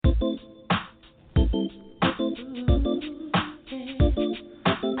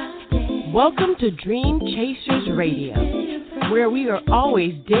Welcome to Dream Chasers Radio, where we are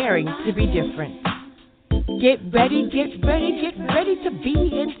always daring to be different. Get ready, get ready, get ready to be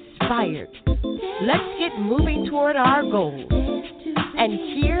inspired. Let's get moving toward our goals. And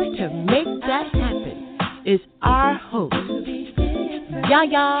here to make that happen is our host,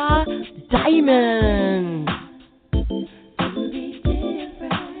 Yaya Diamond.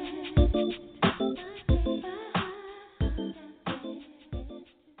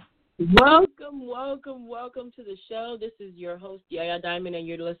 Welcome to the show. This is your host, Yaya Diamond, and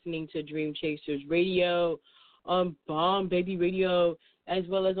you're listening to Dream Chasers Radio on Bomb Baby Radio, as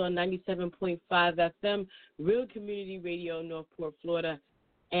well as on 97.5 FM, Real Community Radio, Northport, Florida.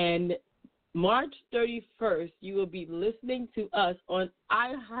 And March 31st, you will be listening to us on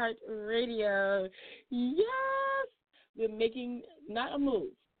iHeartRadio. Yes! We're making not a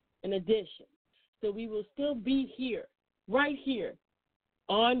move, an addition. So we will still be here, right here,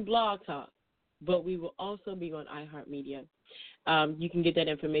 on Blog Talk, but we will also be on iHeartMedia. You can get that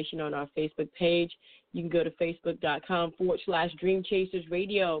information on our Facebook page. You can go to facebook.com/Dream Chasers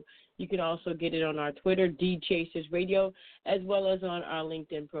Radio. You can also get it on our Twitter, D Chasers Radio, as well as on our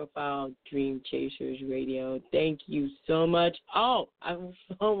LinkedIn profile, Dream Chasers Radio. Thank you so much. Oh, I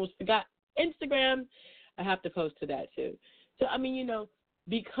almost forgot Instagram. I have to post to that too. So,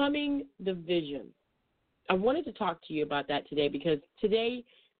 becoming the vision. I wanted to talk to you about that today because today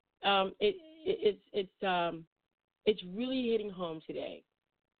it's really hitting home today.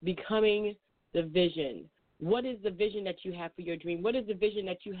 Becoming the vision. What is the vision that you have for your dream? What is the vision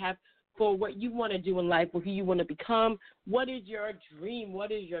that you have for what you want to do in life, or who you want to become? What is your dream?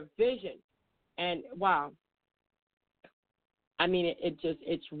 What is your vision? And wow,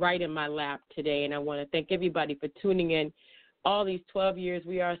 it's right in my lap today, and I want to thank everybody for tuning in. All these 12 years,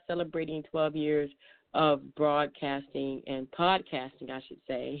 we are celebrating 12 years of broadcasting and podcasting, I should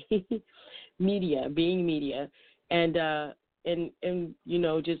say, being media, and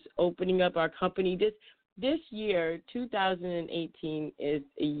just opening up our company. This year, 2018 is.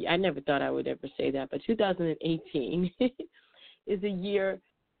 I never thought I would ever say that, but 2018 is a year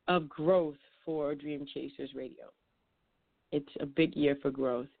of growth for Dream Chasers Radio. It's a big year for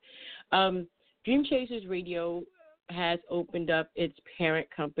growth. Dream Chasers Radio has opened up its parent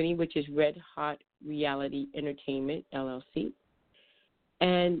company, which is Red Hot Reality Entertainment, LLC.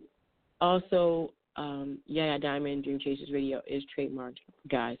 And also, Yaya Diamond, Dream Chasers Radio is trademarked,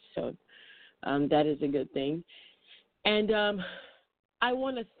 guys. So that is a good thing. And I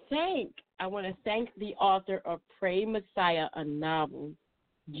want to thank the author of Pray Messiah, a novel,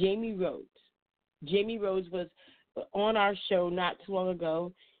 Jamie Rhodes. Jamie Rhodes was on our show not too long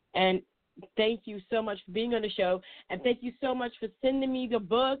ago, and thank you so much for being on the show, and thank you so much for sending me the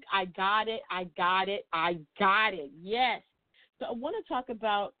book. I got it. Yes. So I want to talk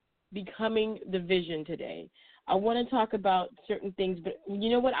about becoming the vision today. I want to talk about certain things, but you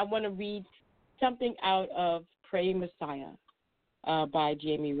know what? I want to read something out of Pray Messiah by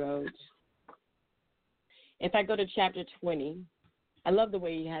Jamie Rhodes. If I go to chapter 20, I love the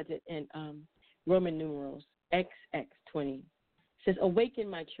way he has it in Roman numerals, XX20. Says, "Awaken,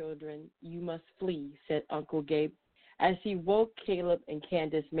 my children, you must flee," said Uncle Gabe, as he woke Caleb and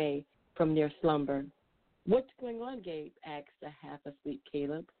Candace May from their slumber. "What's going on, Gabe?" asked the half-asleep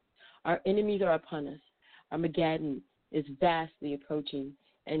Caleb. "Our enemies are upon us. Armageddon is vastly approaching,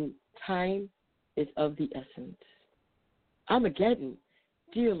 and time is of the essence." "Armageddon?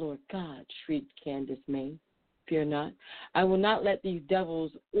 Dear Lord God," shrieked Candace May. "Fear not. I will not let these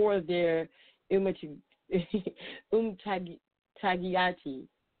devils or their Tagiati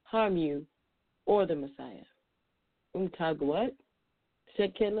harm you or the Messiah." Tag what?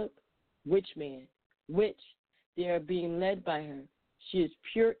 Said Caleb. "Witch, man. Witch. They are being led by her. She is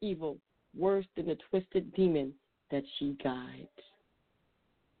pure evil, worse than the twisted demon that she guides."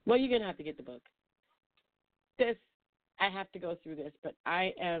 Well, you're going to have to get the book. I have to go through this, but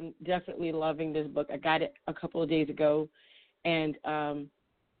I am definitely loving this book. I got it a couple of days ago, and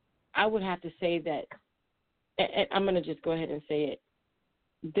I would have to say that, and I'm going to just go ahead and say it,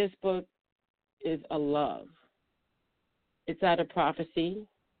 this book is a love. It's out of prophecy,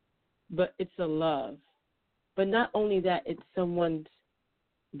 but it's a love. But not only that, it's someone's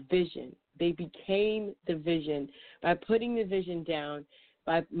vision. They became the vision by putting the vision down,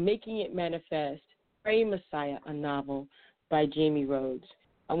 by making it manifest. Pray Messiah, a novel by Jamie Rhodes.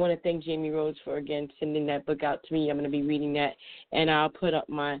 I want to thank Jamie Rhodes for, again, sending that book out to me. I'm going to be reading that, and I'll put up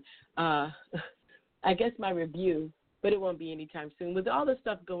my, my review, but it won't be anytime soon. With all the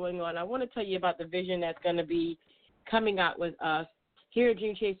stuff going on, I want to tell you about the vision that's going to be coming out with us. Here at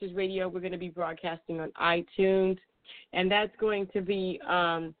Dream Chasers Radio, we're going to be broadcasting on iTunes, and that's going to be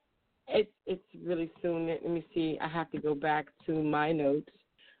It's really soon. Let me see. I have to go back to my notes.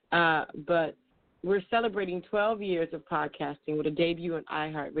 But we're celebrating 12 years of podcasting with a debut on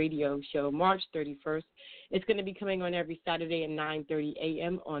iHeartRadio show March 31st. It's going to be coming on every Saturday at 9:30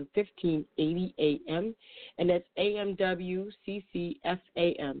 a.m. on 1580 a.m. And that's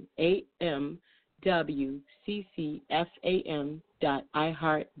AMWCCFAM,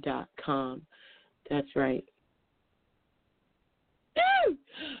 AMWCCFAM.iHeart.com. That's right.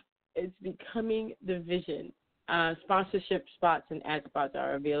 It's becoming the vision. Sponsorship spots and ad spots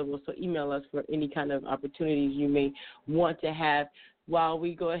are available, so email us for any kind of opportunities you may want to have while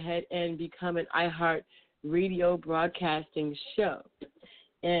we go ahead and become an iHeart Radio broadcasting show.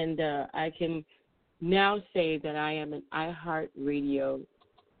 And I can now say that I am an iHeart Radio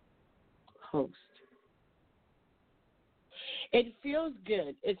host. It feels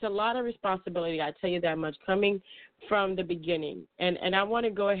good. It's a lot of responsibility, I tell you that much, coming from the beginning. And I want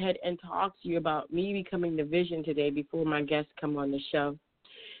to go ahead and talk to you about me becoming the vision today before my guests come on the show.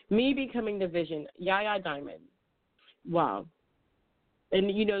 Me becoming the vision, Yaya Diamond. Wow.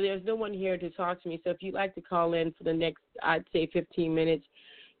 And, you know, there's no one here to talk to me, so if you'd like to call in for the next, I'd say, 15 minutes,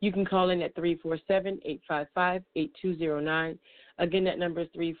 you can call in at 347-855-8209. Again, that number is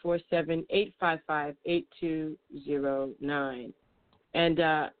 347-855-8209. And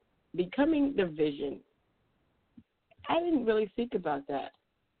becoming the vision, I didn't really think about that.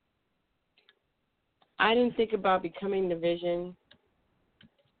 I didn't think about becoming the vision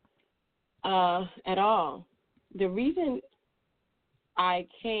at all. The reason I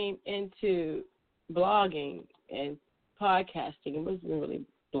came into blogging and podcasting, it wasn't really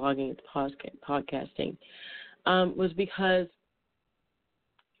blogging, it's podcasting, was because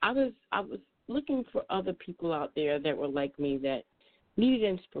I was looking for other people out there that were like me, that needed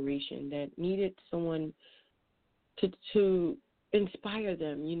inspiration, that needed someone to inspire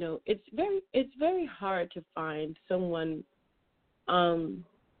them. You know, it's very hard to find someone to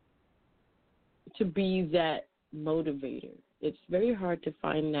be that motivator. It's very hard to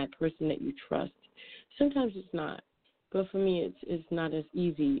find that person that you trust. Sometimes it's not, but for me, it's not as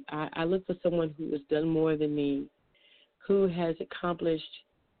easy. I look for someone who has done more than me, who has accomplished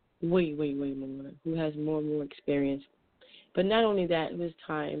way more, who has more and more experience. But not only that, it was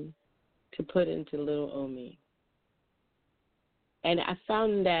time to put into little old me. And I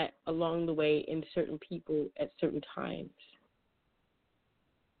found that along the way in certain people at certain times.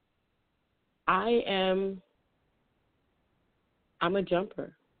 I'm a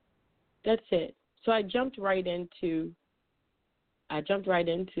jumper. That's it. So I jumped right into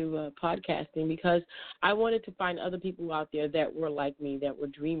podcasting because I wanted to find other people out there that were like me, that were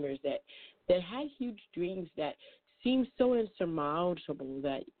dreamers, that had huge dreams that seemed so insurmountable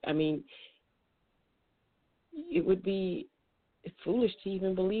that, I mean, it would be foolish to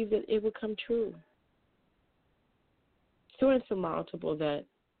even believe that it would come true. So insurmountable that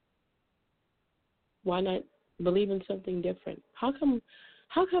why not believe in something different? How come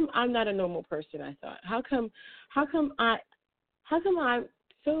I'm not a normal person, I thought? How come I'm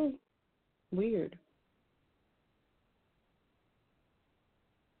so weird?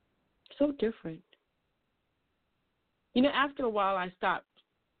 So different. You know, after a while I stopped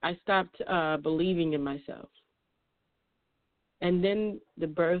believing in myself. And then the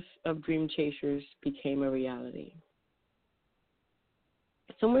birth of Dream Chasers became a reality.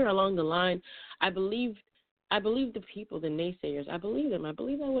 Somewhere along the line, I believed the people, the naysayers. I believed them. I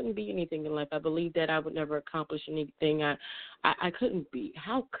believed I wouldn't be anything in life. I believed that I would never accomplish anything. I couldn't be.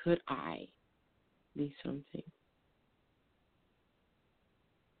 How could I be something?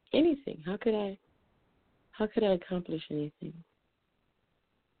 Anything. How could I accomplish anything?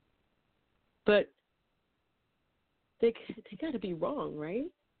 But they got to be wrong,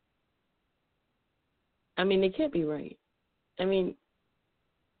 right? I mean, they can't be right. I mean,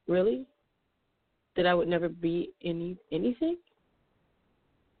 really? That I would never be anything?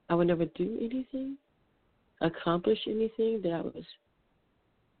 I would never do anything? Accomplish anything? That I was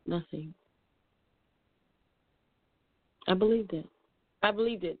nothing. I believed it. I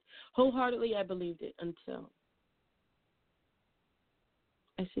believed it. Wholeheartedly, I believed it until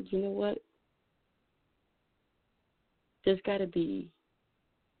I said, you know what? There's got to be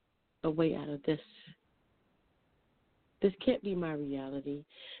a way out of this. This can't be my reality.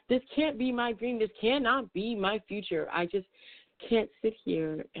 This can't be my dream. This cannot be my future. I just can't sit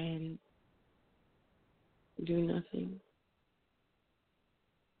here and do nothing.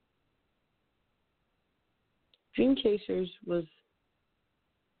 Dream Chasers was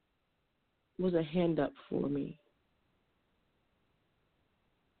a hand up for me.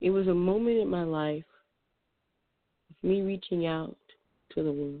 It was a moment in my life of me reaching out to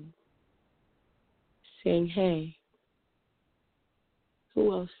the world. saying, hey,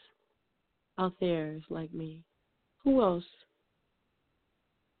 who else out there is like me? Who else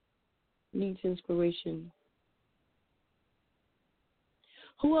needs inspiration?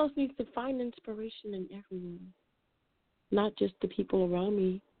 Who else needs to find inspiration in everyone? Not just the people around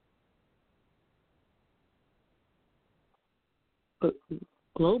me, but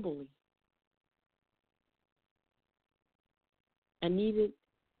globally. I needed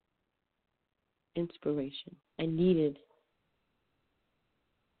inspiration. I needed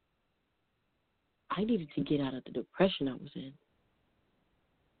to get out of the depression I was in.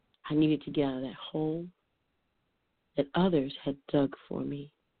 I needed to get out of that hole that others had dug for me.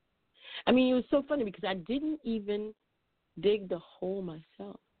 I mean, it was so funny because I didn't even dig the hole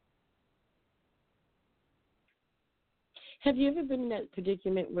myself. Have you ever been in that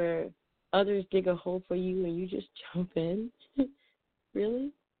predicament where others dig a hole for you and you just jump in?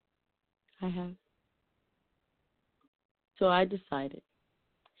 Really? I have. So I decided,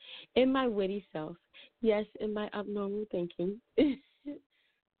 in my witty self, yes, in my abnormal thinking,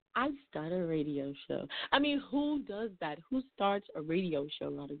 I'd start a radio show. I mean, who does that? Who starts a radio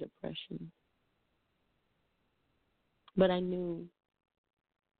show out of depression? But I knew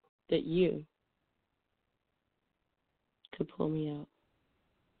that you could pull me out.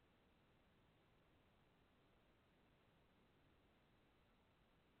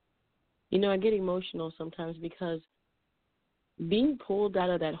 You know, I get emotional sometimes because being pulled out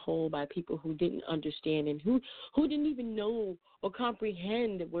of that hole by people who didn't understand and who didn't even know or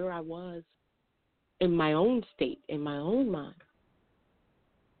comprehend where I was in my own state, in my own mind.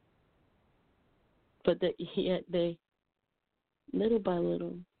 But yet they, little by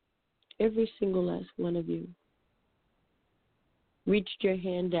little, every single last one of you reached your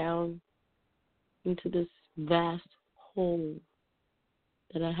hand down into this vast hole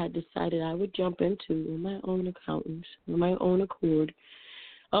that I had decided I would jump into on my own account, on my own accord,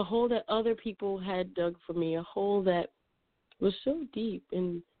 a hole that other people had dug for me, a hole that was so deep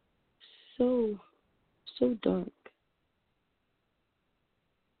and so dark,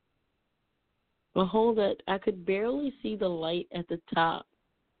 a hole that I could barely see the light at the top.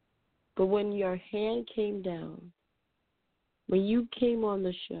 But when your hand came down, when you came on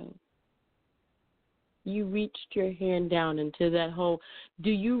the show, you reached your hand down into that hole. Do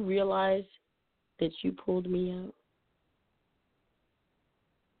you realize that you pulled me out?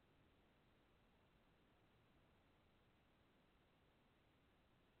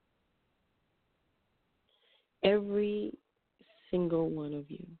 Every single one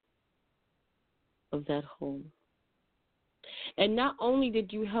of you of that hole. And not only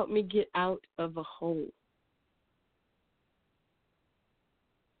did you help me get out of a hole,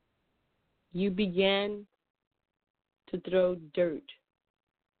 you began to throw dirt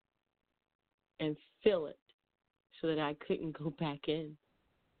and fill it so that I couldn't go back in.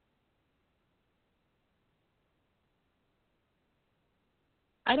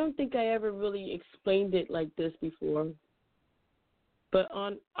 I don't think I ever really explained it like this before, but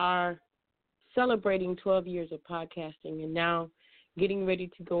on our celebrating 12 years of podcasting and now getting ready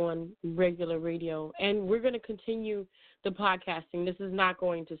to go on regular radio, and we're going to continue the podcasting. This is not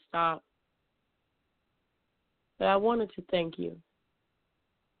going to stop. But I wanted to thank you.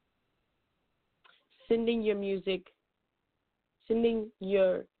 Sending your music, sending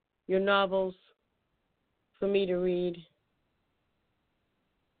your novels for me to read,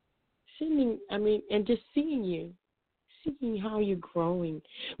 and just seeing how you're growing.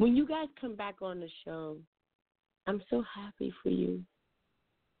 When you guys come back on the show, I'm so happy for you.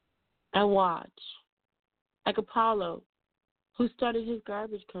 I watch. Like Apollo, who started his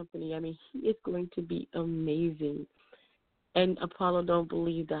garbage company. I mean, he is going to be amazing. And Apollo, don't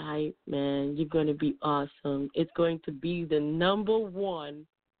believe the hype, man. You're going to be awesome. It's going to be the number one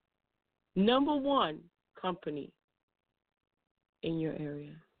company in your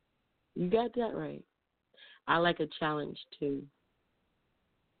area. You got that right. I like a challenge, too.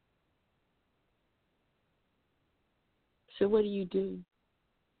 So what do?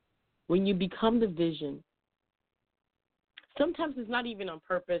 When you become the vision, sometimes it's not even on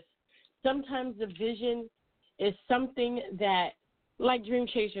purpose. Sometimes the vision is something that, like Dream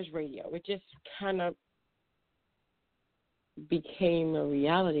Chasers Radio, it just kind of became a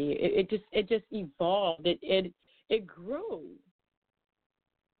reality. It just evolved. It grew.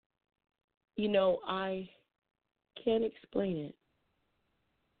 You know, I can't explain it.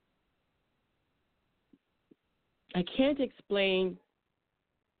 I can't explain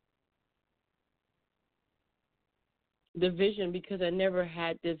the vision because I never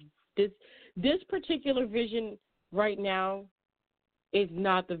had this particular vision right now. is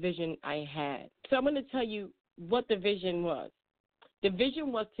not the vision I had. So I'm going to tell you what the vision was. The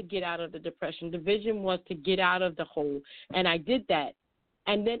vision was to get out of the depression. The vision was to get out of the hole, and I did that.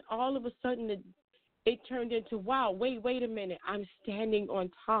 And then all of a sudden it turned into, wow, wait a minute. I'm standing on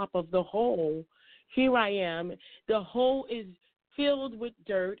top of the hole. Here I am. The hole is filled with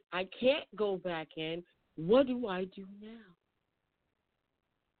dirt. I can't go back in. What do I do now?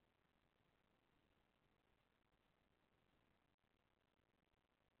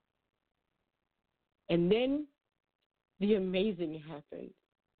 And then the amazing happened.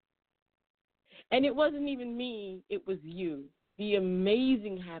 And it wasn't even me, it was you. The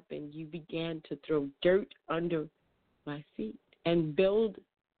amazing happened. You began to throw dirt under my feet and build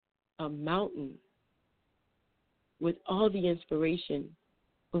a mountain with all the inspiration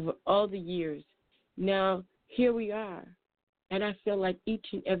over all the years. Now, here we are. And I feel like each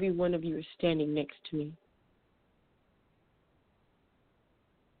and every one of you is standing next to me.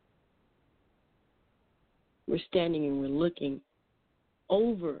 We're standing and we're looking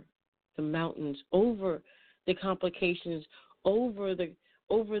over the mountains, over the complications, over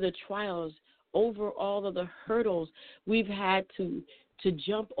the trials, over all of the hurdles we've had to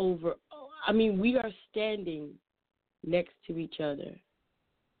jump over. I mean, we are standing next to each other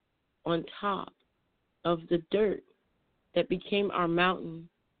on top of the dirt that became our mountain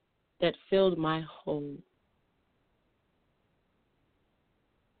that filled my hole.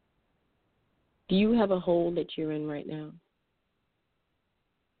 Do you have a hole that you're in right now?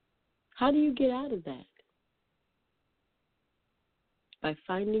 How do you get out of that? By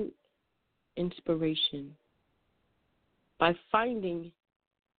finding inspiration, by finding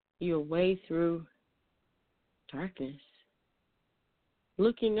your way through darkness,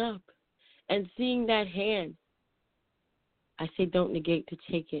 looking up and seeing that hand. I say don't negate to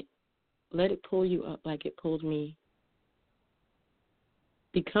take it. Let it pull you up like it pulled me.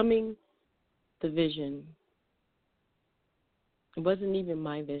 Becoming the vision. It wasn't even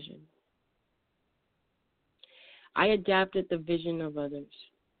my vision. I adapted the vision of others.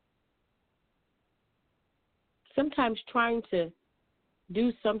 Sometimes trying to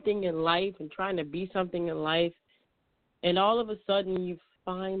do something in life and trying to be something in life, and all of a sudden you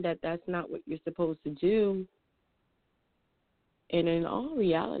find that that's not what you're supposed to do. And in all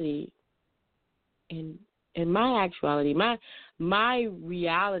reality, in my actuality, my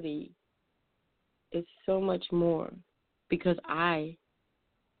reality is so much more because I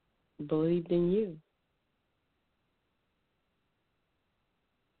believed in you.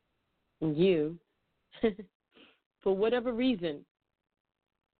 And you, for whatever reason,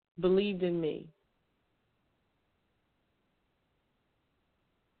 believed in me.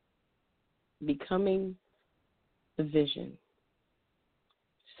 Becoming the vision.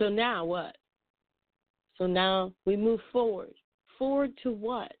 So now what? So now we move forward. Forward to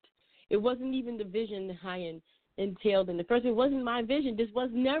what? It wasn't even the vision that I entailed in the first. It wasn't my vision. This was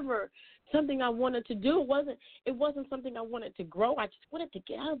never something I wanted to do. It wasn't something I wanted to grow. I just wanted to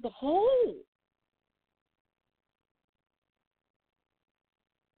get out of the hole.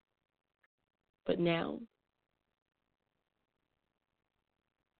 But now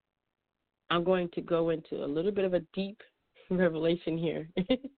I'm going to go into a little bit of a deep revelation here.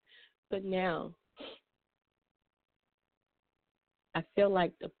 But now I feel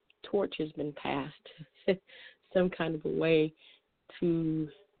like the torch has been passed some kind of a way to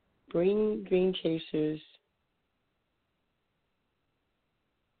bring Dream Chasers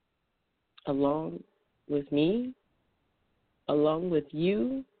along with me, along with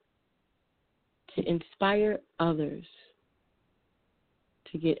you, to inspire others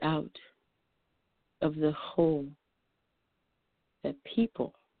to get out of the hole that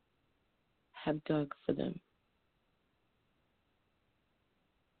people have dug for them.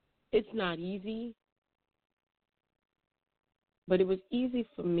 It's not easy, but it was easy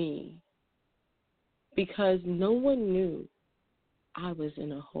for me because no one knew I was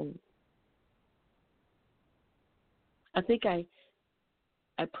in a hole. I think I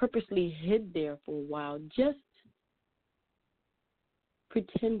purposely hid there for a while, just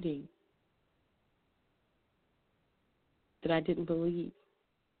pretending that I didn't believe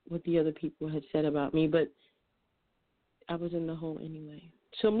what the other people had said about me, but I was in the hole anyway.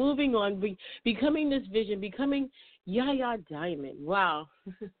 So moving on, becoming this vision, becoming Yaya Diamond. Wow.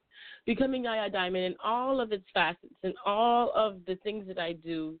 Becoming Yaya Diamond in all of its facets and all of the things that I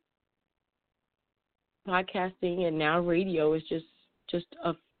do. Podcasting and now radio is just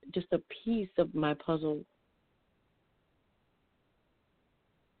a piece of my puzzle.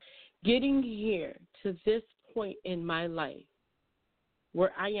 Getting here to this point in my life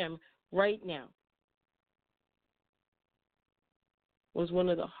where I am right now was one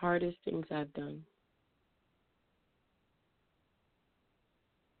of the hardest things I've done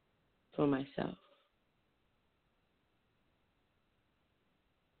for myself.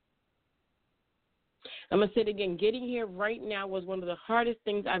 I'm going to say it again. Getting here right now was one of the hardest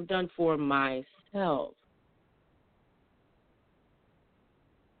things I've done for myself.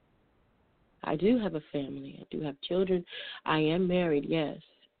 I do have a family. I do have children. I am married, yes.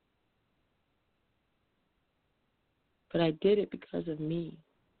 But I did it because of me.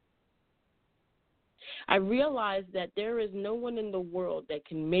 I realized that there is no one in the world that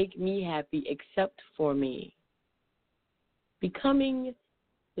can make me happy except for me. Becoming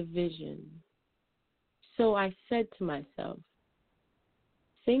the vision. So I said to myself,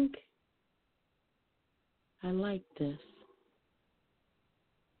 think I like this.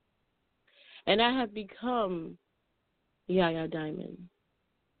 And I have become Yaya Diamond.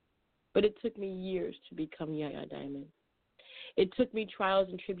 But it took me years to become Yaya Diamond. It took me trials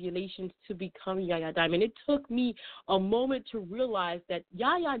and tribulations to become Yaya Diamond. It took me a moment to realize that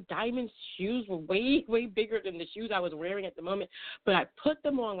Yaya Diamond's shoes were way, way bigger than the shoes I was wearing at the moment. But I put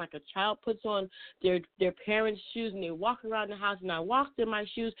them on like a child puts on their parents' shoes, and they walk around the house, and I walked in my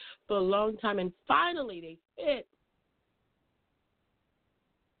shoes for a long time, and finally they fit.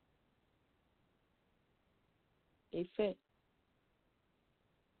 They fit.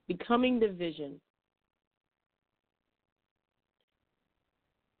 Becoming the vision.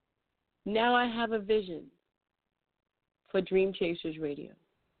 Now I have a vision for Dream Chasers Radio.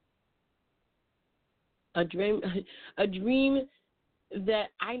 A dream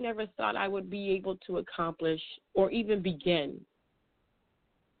that I never thought I would be able to accomplish or even begin.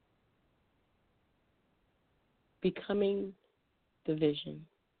 Becoming the vision.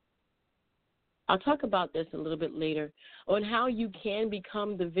 I'll talk about this a little bit later on how you can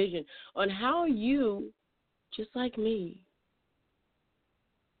become the vision, on how you, just like me,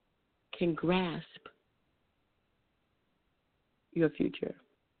 can grasp your future.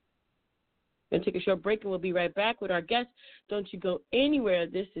 We're going to take a short break, and we'll be right back with our guest. Don't you go anywhere.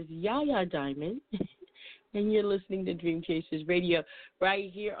 This is Yaya Diamond, and you're listening to Dream Chasers Radio right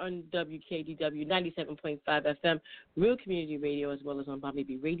here on WKDW 97.5 FM, Real Community Radio, as well as on Bomb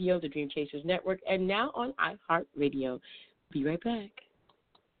Baby Radio, the Dream Chasers Network, and now on iHeartRadio. Be right back.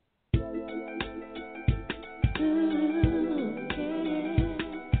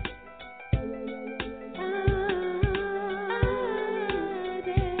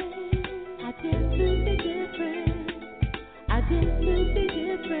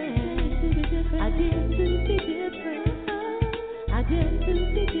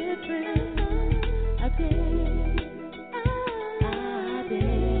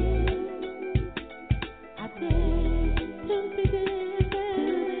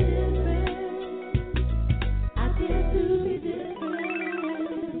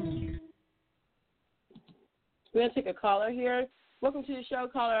 We're going to take a caller here. Welcome to the show,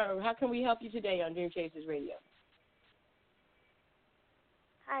 caller. How can we help you today on Dream Chasers Radio?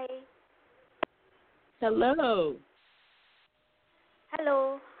 Hi. Hello.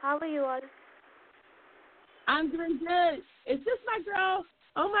 Hello. How are you all? I'm doing good. Is this my girl?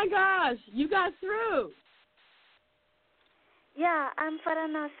 Oh, my gosh. You got through. Yeah, I'm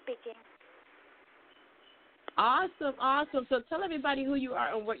Farhana speaking. Awesome, awesome. So tell everybody who you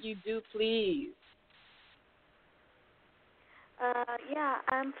are and what you do, please. Yeah,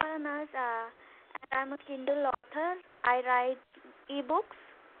 I'm Farhana, and I'm a Kindle author. I write ebooks,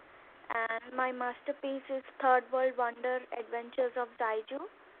 and my masterpiece is Third World Wonder Adventures of Daiju.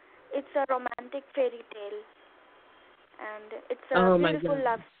 It's a romantic fairy tale, and it's a beautiful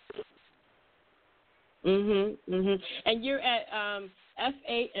love story. And you're at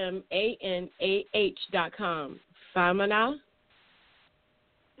FAMANAH.com. Famana?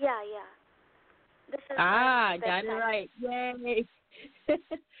 Yeah. This is got it right. Yay.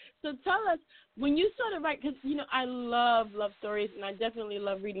 So tell us, when you started writing, because, you know, I love stories, and I definitely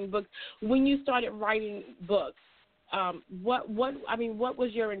love reading books. When you started writing books, what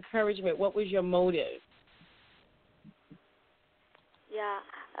was your encouragement? What was your motive? Yeah,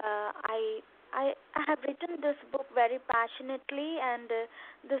 I have written this book very passionately, and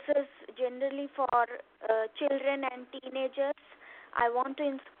this is generally for children and teenagers. I want to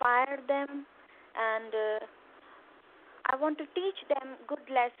inspire them, and I want to teach them good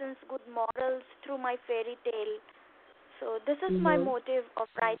lessons, good morals through my fairy tale. So this is my motive of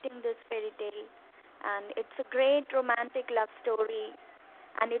writing this fairy tale, and it's a great romantic love story,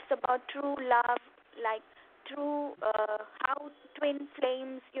 and it's about true love, like through how twin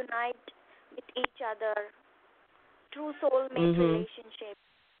flames unite with each other, true soulmate relationship.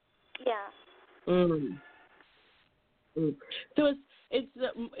 Yeah. So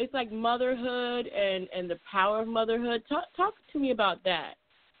it's like motherhood and the power of motherhood. Talk to me about that.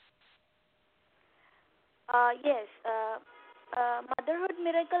 Yes, Motherhood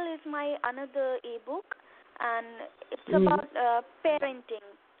Miracle is my another ebook, and it's about parenting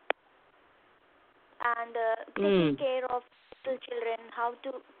and taking care of little children, how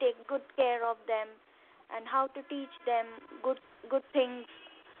to take good care of them, and how to teach them good things,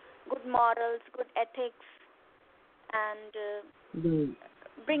 good morals, good ethics, and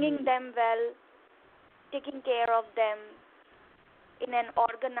bringing them well, taking care of them in an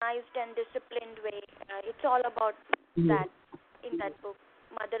organized and disciplined way. It's all about that in that book,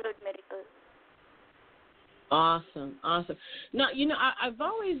 Motherhood Miracle. Awesome. Now, I've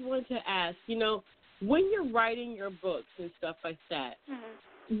always wanted to ask, when you're writing your books and stuff like that,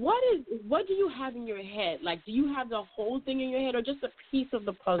 what do you have in your head? Like, do you have the whole thing in your head or just a piece of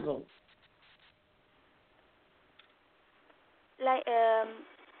the puzzle? Like,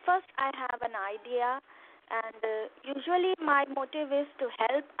 first I have an idea, and usually my motive is to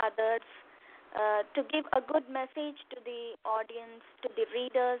help others, to give a good message to the audience, to the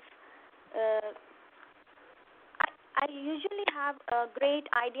readers. I usually have a great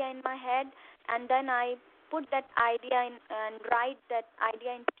idea in my head, and then I put that idea in and write that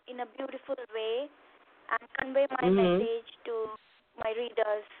idea in a beautiful way and convey my message to my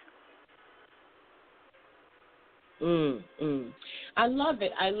readers. I love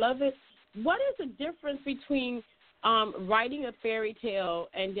it. What is the difference between writing a fairy tale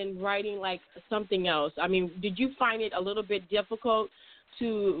and then writing like something else? I mean, did you find it a little bit difficult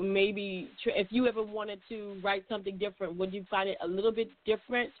to maybe, if you ever wanted to write something different, would you find it a little bit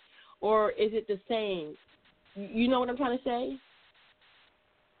different, or is it the same? You know what I'm trying to say?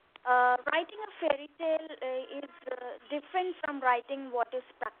 Writing a fairy tale is different from writing what is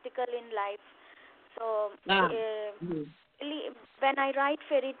practical in life. So when I write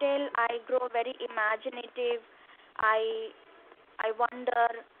fairy tale, I grow very imaginative. I wonder.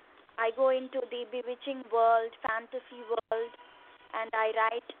 I go into the bewitching world, fantasy world, and I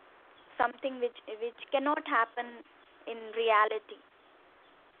write something which cannot happen in reality.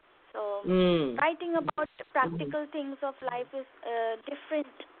 So writing about practical things of life is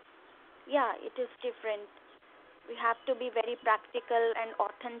different. Yeah, it is different. We have to be very practical and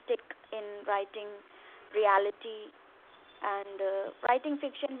authentic in writing reality. And writing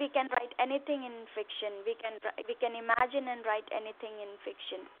fiction, we can write anything in fiction. We can imagine and write anything in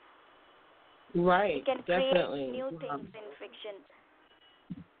fiction. Right. We can definitely. create new things in fiction.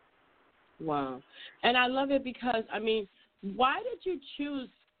 Wow. And I love it because, I mean, why did you choose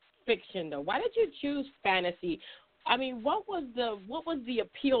fiction, though? Why did you choose fantasy? I mean, what was the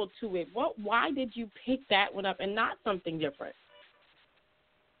appeal to it? Why did you pick that one up and not something different?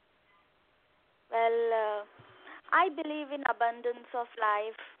 Well, I believe in abundance of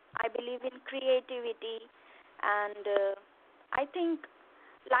life. I believe in creativity, and I think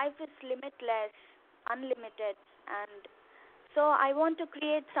life is limitless, unlimited, and so I want to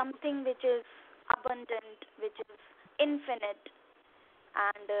create something which is abundant, which is infinite,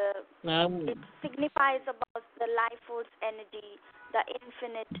 and it signifies about the life force energy, the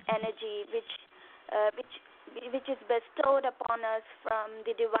infinite energy which is bestowed upon us from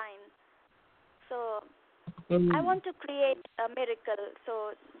the divine. So I want to create a miracle.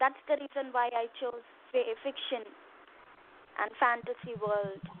 So that's the reason why I chose fiction and fantasy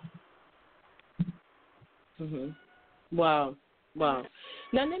world. Wow. Now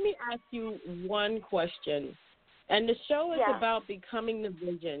let me ask you one question. And the show is about becoming the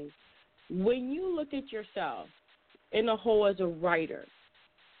vision. When you look at yourself in a whole as a writer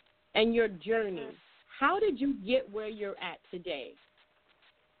and your journey, how did you get where you're at today?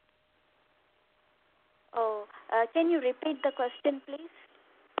 Oh, can you repeat the question, please?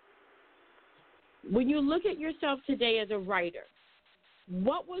 When you look at yourself today as a writer,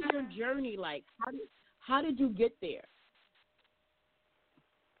 what was your journey like? How did you get there?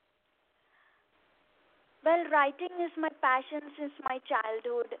 Well, writing is my passion since my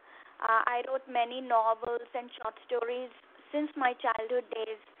childhood. I wrote many novels and short stories since my childhood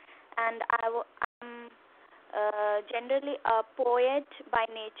days, and I'm generally a poet by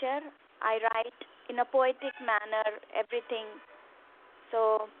nature. I write in a poetic manner everything.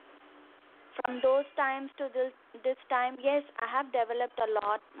 So from those times to this time, yes, I have developed a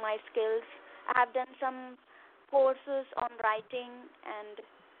lot my skills. I have done some courses on writing, and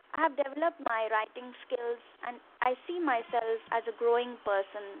I have developed my writing skills, and I see myself as a growing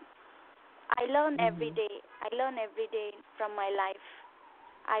person. I learn every day. I learn every day from my life.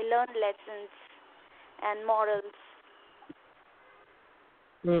 I learn lessons and morals.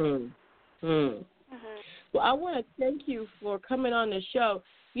 Well, I want to thank you for coming on the show.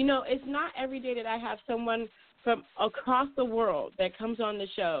 You know, it's not every day that I have someone from across the world that comes on the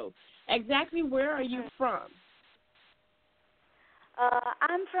show. Exactly where are you from?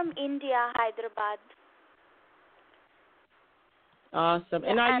 I'm from India, Hyderabad. Awesome.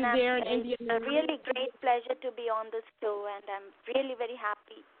 And are you there in India? It's a really great pleasure to be on this show, and I'm really very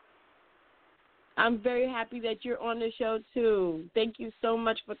happy. I'm very happy that you're on the show, too. Thank you so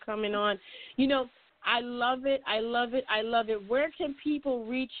much for coming on. You know, I love it. I love it. I love it. Where can people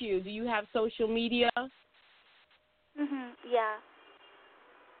reach you? Do you have social media? Yeah.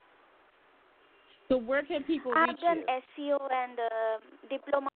 So where can people reach you? I've done SEO and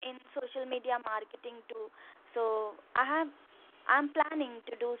diploma in social media marketing, too. So I'm planning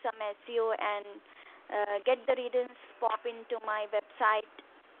to do some SEO and get the readers pop into my website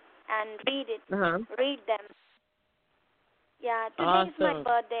and read them. Yeah, today is my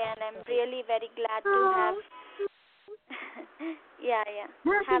birthday, and I'm really very glad to have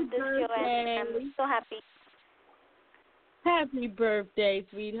have this show, and I'm so happy. Happy birthday,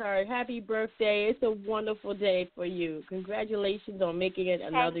 sweetheart. Happy birthday. It's a wonderful day for you. Congratulations on making it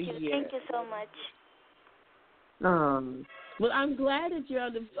another year. Thank you so much. Well, I'm glad that you're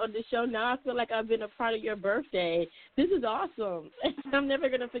on the show now. I feel like I've been a part of your birthday. This is awesome. I'm never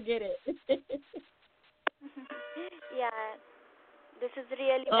going to forget it. Yeah, this is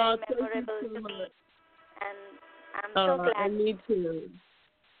really very memorable to me, and I'm so glad. And me too.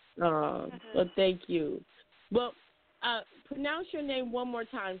 Well, thank you. Well, pronounce your name one more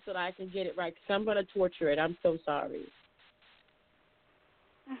time so that I can get it right, because I'm going to torture it. I'm so sorry.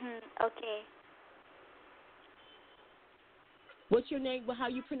 Okay. What's your name? How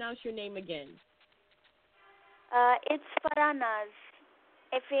you pronounce your name again? It's Farahnaaz.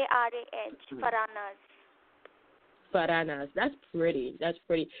 Farah, Farahnaaz. Farahnaaz. That's pretty. That's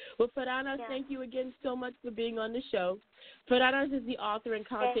pretty. Well, Farahnaaz, thank you again so much for being on the show. Farahnaaz is the author and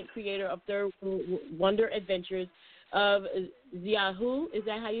content creator of Third Wonder Adventures of Ziahu. Is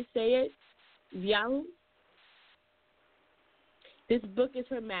that how you say it? Ziahu? This book is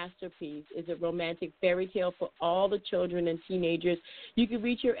her masterpiece. It's a romantic fairy tale for all the children and teenagers. You can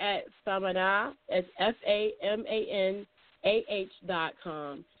reach her at Famanah, that's FAMANAH.com.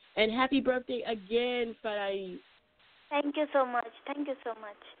 And happy birthday again, Farahnaaz. Thank you so much. Thank you so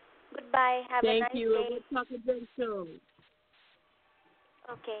much. Goodbye. Have a nice day. Thank you. We'll talk again soon.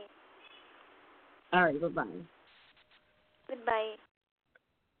 Okay. All right. Bye-bye. Goodbye.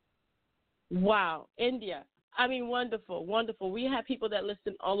 Wow. India. I mean, wonderful, wonderful. We have people that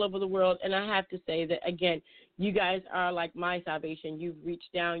listen all over the world, and I have to say that, again, you guys are like my salvation. You've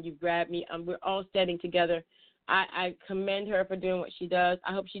reached down, you've grabbed me. We're all standing together. I commend her for doing what she does.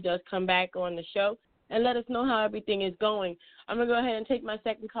 I hope she does come back on the show and let us know how everything is going. I'm going to go ahead and take my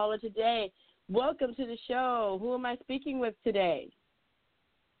second caller today. Welcome to the show. Who am I speaking with today?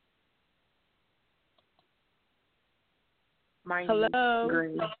 Hello.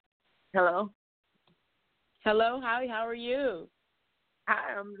 Green. Hello. Hello. Hi. How are you?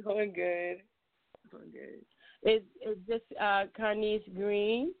 Hi. I'm doing good. Is this Carnice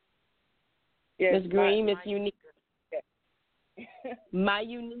Green? Yes. Miss Green, Miss Unique. My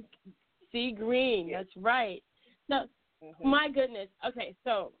Unique C. Green. Yes. That's right. No, my goodness. Okay,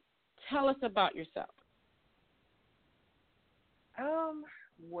 so tell us about yourself.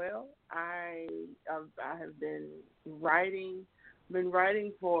 Well, I have been writing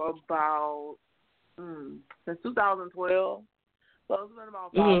for about since 2012. So it's been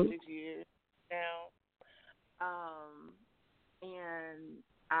about 5-6 years now. And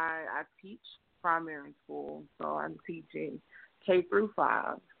I teach primary school, so I'm teaching K through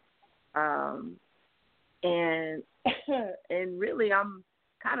 5. And really I'm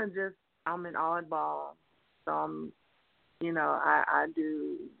an oddball. So I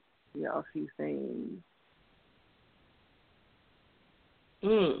do, a few things.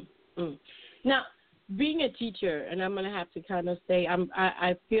 Now, being a teacher, and I'm going to have to kind of say,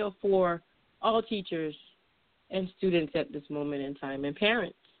 I feel for all teachers and students at this moment in time, and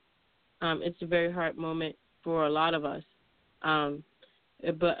parents. It's a very hard moment for a lot of us.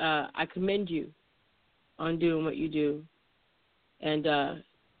 But I commend you on doing what you do. And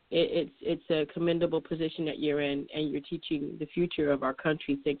it's a commendable position that you're in, and you're teaching the future of our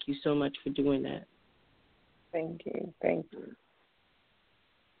country. Thank you so much for doing that. Thank you.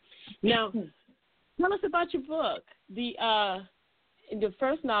 Now, tell us about your book. The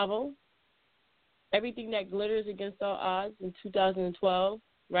first novel, Everything That Glitters Against All Odds, in 2012,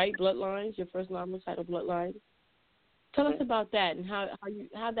 right? Bloodlines. Your first novel titled Bloodlines. Tell us about that and how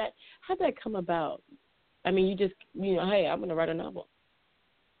that come about. I mean, you just hey, I'm going to write a novel.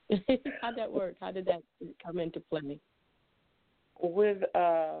 How'd that work? How did that come into play? With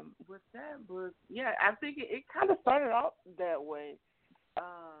that book, yeah, I think it kind of started off that way.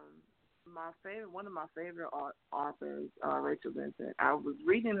 One of my favorite authors, Rachel Benson. I was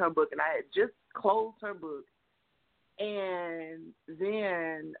reading her book, and I had just closed her book, and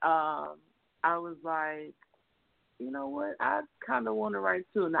then I was like, you know what? I kind of want to write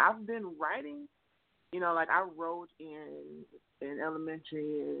too. Now I've been writing, like I wrote in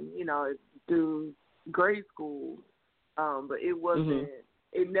elementary and through grade school, but it wasn't. Mm-hmm.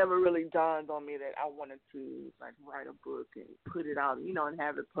 It never really dawned on me that I wanted to like write a book and put it out, and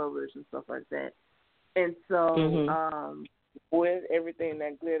have it published and stuff like that. And so, with Everything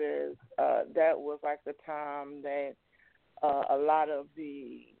That Glitters, that was like the time that a lot of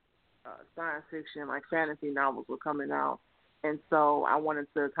the science fiction, like fantasy novels, were coming out, and so I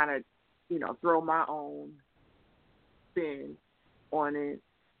wanted to kind of, throw my own spin on it.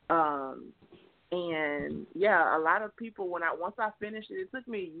 And yeah, a lot of people once I finished it, it took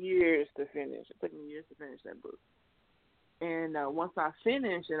me years to finish. It took me years to finish that book. And once I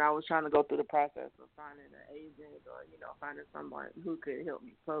finished, and I was trying to go through the process of finding an agent or finding someone who could help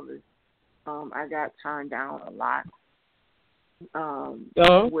me publish, I got turned down a lot.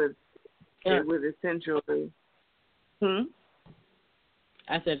 With essentially.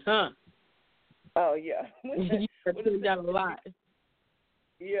 I said, huh? Oh yeah. You turned down a lot.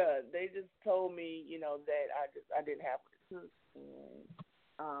 Yeah, they just told me, that I didn't have what it took,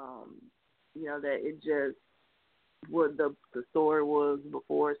 and that it just what the story was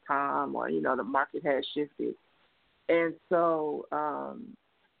before its time, or the market had shifted, and so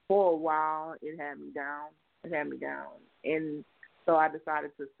for a while it had me down, and so I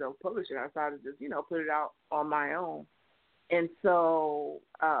decided to self-publish it. I decided to just put it out on my own, and so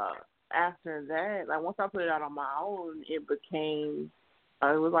after that, like once I put it out on my own, it became.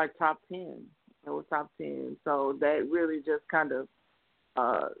 It was like top 10. It was top 10. So that really just kind of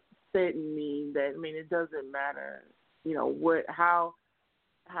set in me that, it doesn't matter, how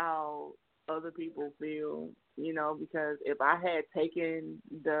other people feel, because if I had taken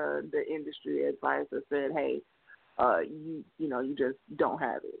the industry advice that said, hey, you just don't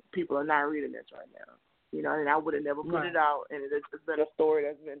have it. People are not reading this right now, and I would have never put it out, and it's been a story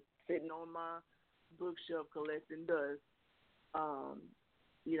that's been sitting on my bookshelf collecting dust.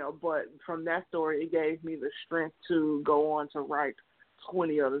 But from that story, it gave me the strength to go on to write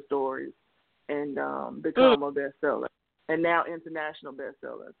 20 other stories and become a bestseller, and now international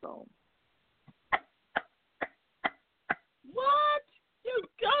bestseller. So, what? You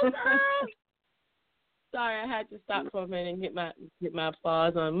go, girl! Sorry, I had to stop for a minute and get my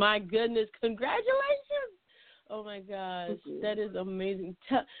applause on. My goodness, congratulations! Oh my gosh, that is amazing.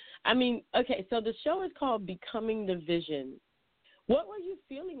 Okay, so the show is called Becoming the Vision. What were you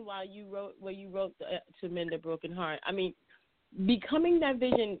feeling while you wrote To Mend a Broken Heart? Becoming that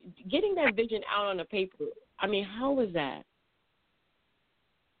vision, getting that vision out on a paper. How was that?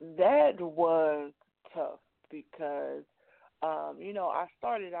 That was tough because, I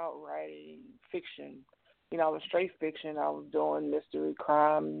started out writing fiction. It was straight fiction. I was doing mystery,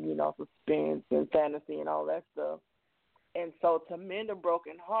 crime, suspense and fantasy and all that stuff. And so To Mend a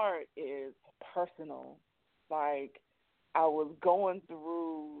Broken Heart is personal. Like, I was going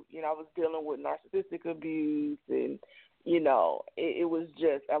through, I was dealing with narcissistic abuse, and it was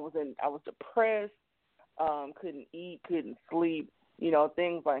just I was depressed, couldn't eat, couldn't sleep,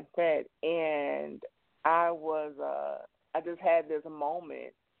 things like that, and I just had this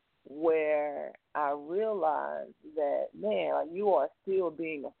moment where I realized that, man, like, you are still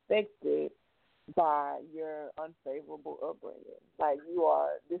being affected by your unfavorable upbringing. Like,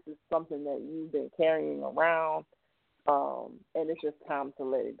 this is something that you've been carrying around. And it's just time to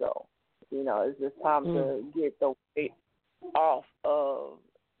let it go. It's just time to get the weight off of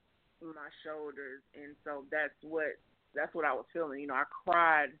my shoulders, and so that's what I was feeling. I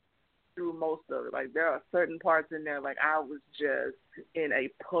cried through most of it. Like, there are certain parts in there, like, I was just in a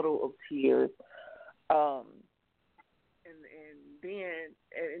puddle of tears. And then,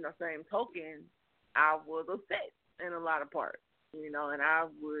 in the same token, I was upset in a lot of parts. And I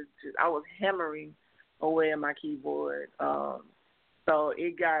was hammering away at my keyboard. So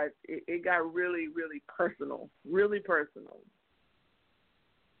it got really, really personal. Really personal.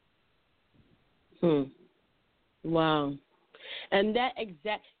 Wow. And that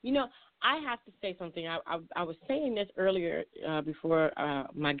I have to say something. I was saying this earlier before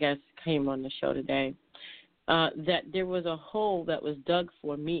my guest came on the show today, that there was a hole that was dug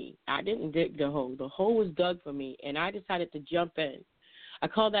for me. I didn't dig the hole. The hole was dug for me, and I decided to jump in. I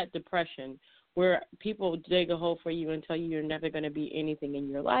call that depression. where people dig a hole for you and tell you you're never going to be anything in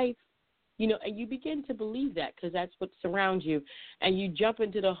your life. And you begin to believe that because that's what surrounds you, and you jump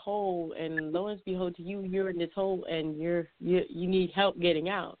into the hole, and lo and behold, to you, you're in this hole, and you need help getting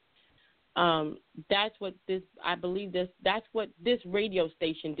out. That's what that's what this radio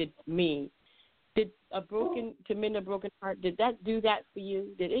station did for me. Did To Mend a Broken Heart, did that do that for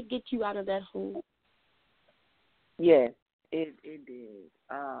you? Did it get you out of that hole? Yes, it did.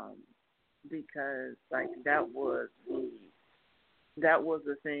 Because like that was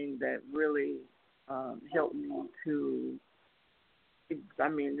the thing that really helped me to,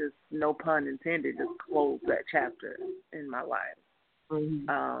 just no pun intended, just close that chapter in my life.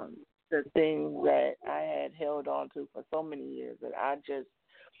 Mm-hmm. The things that I had held on to for so many years that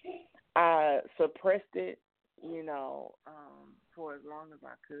I suppressed it, for as long as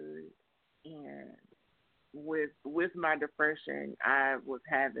I could. And with my depression, I was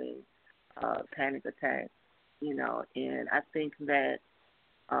having panic attacks, and I think that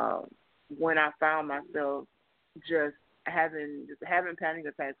when I found myself just having panic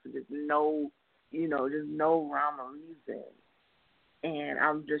attacks for just no rhyme or reason, and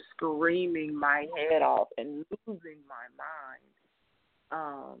I'm just screaming my head off and losing my mind,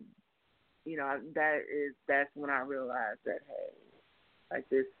 that's when I realized that, hey, like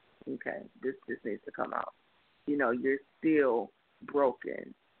this needs to come out. You're still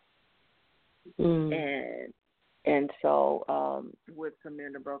broken. Mm. And so with To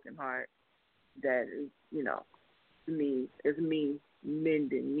Mend a Broken Heart, that is, to me, is me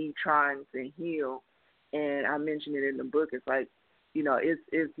mending, me trying to heal. And I mentioned it in the book. It's like,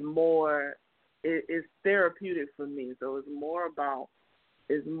 it's more, it's therapeutic for me. So it's more about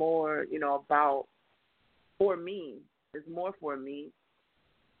for me. It's more for me.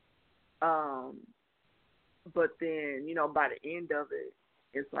 But then, by the end of it,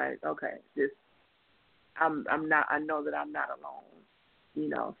 it's like, okay, I know that I'm not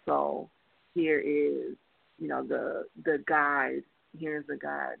alone, so here is, the guide, here's the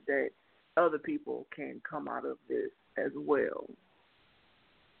guide that other people can come out of this as well.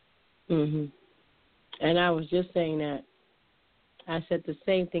 Mhm. And I was just saying that. I said the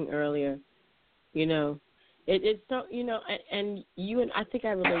same thing earlier. It's so, and you, and I think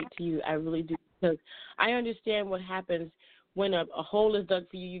I relate to you. I really do, because I understand what happens when a hole is dug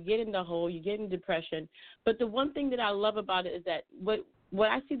for you. You get in the hole, you get in depression. But the one thing that I love about it is that what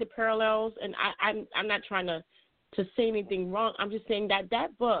I see the parallels, and I'm not trying to say anything wrong. I'm just saying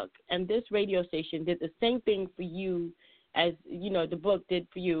that book and this radio station did the same thing for you as, the book did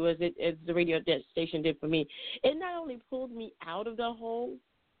for you, as the radio station did for me. It not only pulled me out of the hole,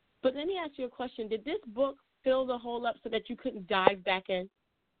 but let me ask you a question. Did this book fill the hole up so that you couldn't dive back in?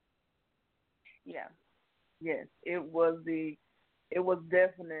 Yeah. Yes. It was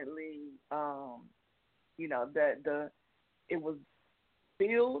definitely, it was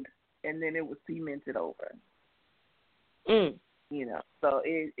filled and then it was cemented over. Mm. So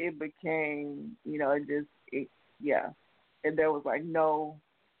it became, and there was like no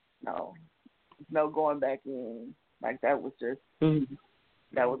going back in. Like that was just,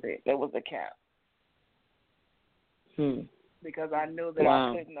 that was it. That was the cap. Because I knew that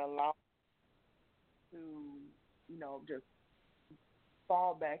I couldn't allow to, just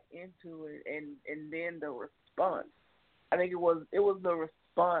fall back into it, and then the response. I think it was the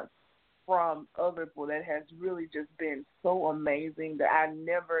response from other people that has really just been so amazing that I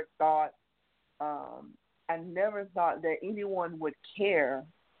never thought that anyone would care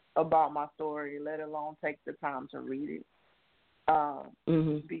about my story, let alone take the time to read it.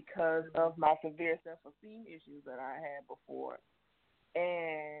 Because of my severe self-esteem issues that I had before.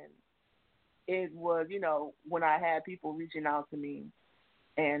 And it was, when I had people reaching out to me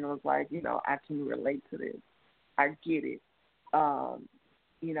and was like, I can relate to this. I get it. And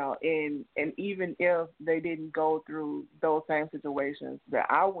even if they didn't go through those same situations that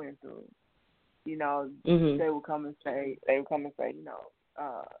I went through, they would come and say,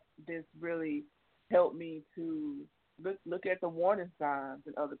 this really helped me to look at the warning signs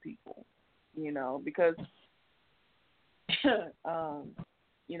in other people, because, to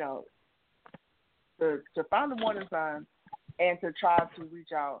find the warning signs and to try to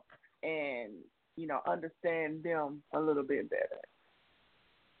reach out and, understand them a little bit better.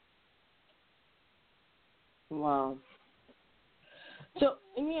 Wow. So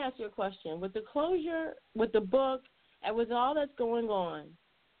let me ask you a question. With the closure, with the book, and with all that's going on,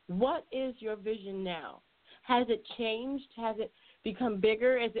 what is your vision now? Has it changed? Has it become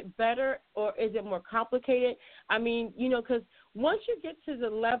bigger? Is it better, or is it more complicated? I mean, because once you get to the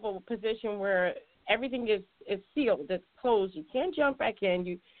level position where everything is sealed, it's closed, you can't jump back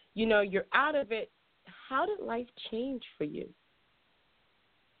in. you're out of it. How did life change for you?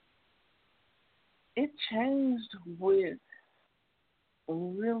 It changed with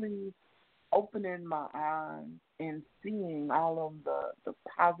really opening my eyes and seeing all of the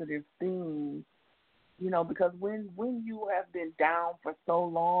positive things, because when you have been down for so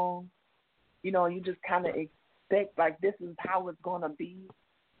long, you just kind of expect like this is how it's going to be,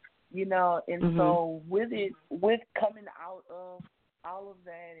 and so with coming out of all of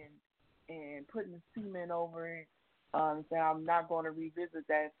that and putting the cement over it, saying I'm not going to revisit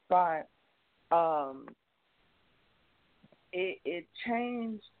that spot, it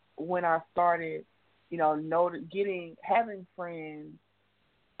changed when I started, having friends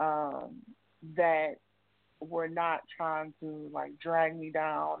that were not trying to like drag me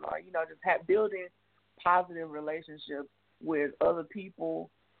down, or just building positive relationships with other people,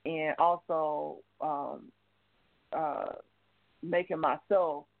 and also making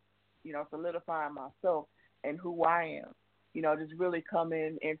myself, solidifying myself and who I am, just really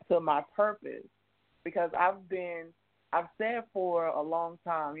coming into my purpose, because I've said for a long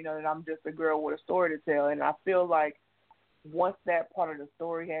time, that I'm just a girl with a story to tell, and I feel like once that part of the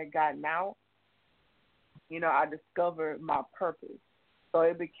story had gotten out, I discovered my purpose. So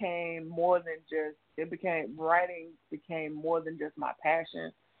it became writing became more than just my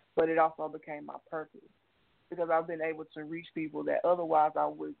passion, but it also became my purpose, because I've been able to reach people that otherwise I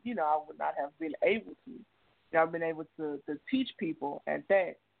would not have been able to. I've been able to teach people at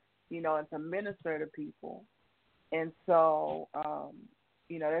that, and to minister to people. And so,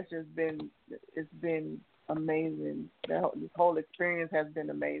 that's just it's been amazing. This whole experience has been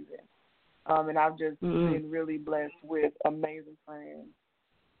amazing. And I've just been really blessed with amazing friends.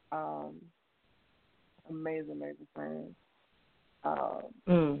 Amazing friends.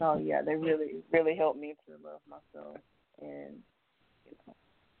 So yeah, they really, really helped me to love myself and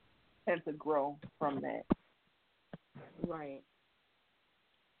and to grow from that. Right.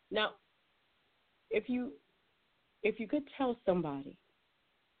 Now, if you could tell somebody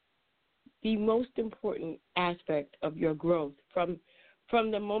the most important aspect of your growth from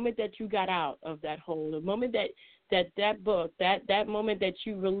the moment that you got out of that hole, the moment that book, that moment that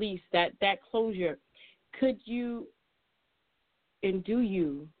you released, that closure, could you and do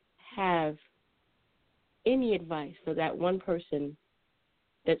you have any advice for that one person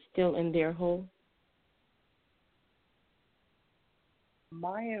that's still in their hole?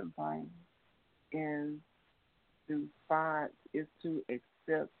 My advice is to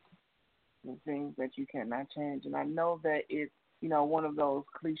accept the things that you cannot change. And I know that it's, one of those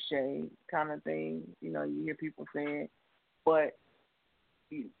cliche kind of things, you hear people say it, but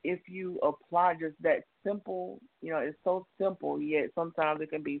if you apply just that simple, it's so simple, yet sometimes it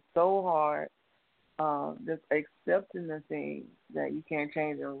can be so hard, just accepting the things that you can't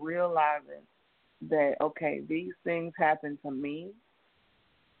change and realizing that, okay, these things happen to me,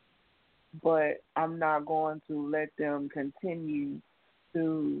 but I'm not going to let them continue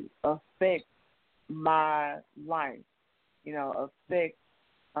to affect my life, affect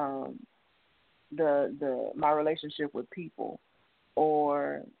my relationship with people,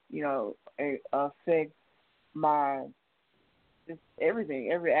 or affect my just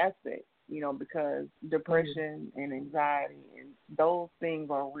everything, every aspect, because depression and anxiety and those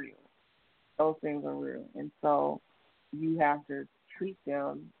things are real. Those things are real, and so you have to treat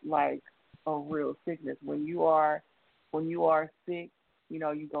them like a real sickness. When you are sick,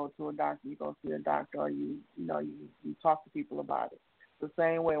 you go to a doctor, you go see a doctor, or you talk to people about it. The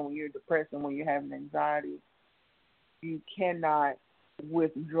same way when you're depressed and when you're having anxiety, you cannot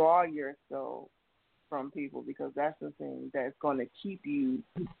withdraw yourself from people, because that's the thing that's going to keep you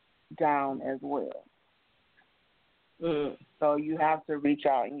down as well. So you have to reach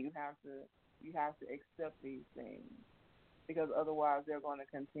out, and you have to accept these things, because otherwise they're going to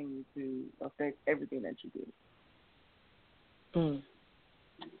continue to affect everything that you do.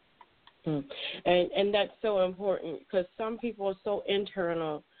 And that's so important, because some people are so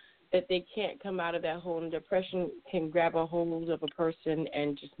internal that they can't come out of that hole, and depression can grab a hold of a person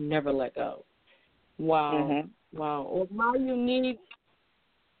and just never let go. Wow. Wow. Well, my unique,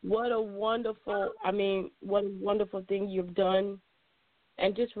 what a wonderful thing you've done.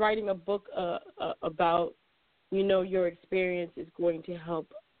 And just writing a book about, your experience is going to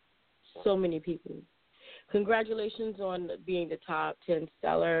help so many people. Congratulations on being the top 10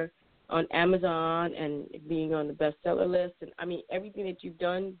 seller on Amazon and being on the bestseller list. And, everything that you've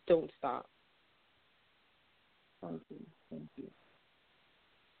done, don't stop. Thank you.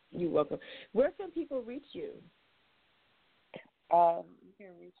 You're welcome. Where can people reach you? You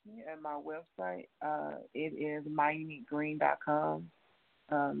can reach me at my website. It is myuniquegreen.com.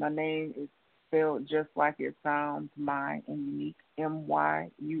 My name is spelled just like it sounds, mine and unique,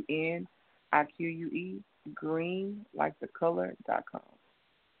 MYUNIQUE, green, like the color.com.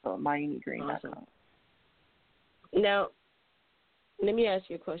 So myuniquegreen.com. Awesome. Now, let me ask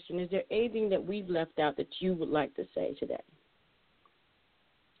you a question. Is there anything that we've left out that you would like to say today?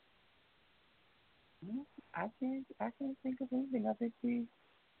 I can't think of anything. I think we've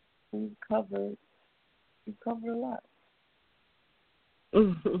covered a lot.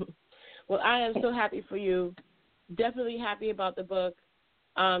 Well, I am so happy for you. Definitely happy about the book.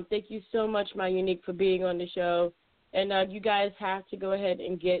 Thank you so much, My Unique, for being on the show. And you guys have to go ahead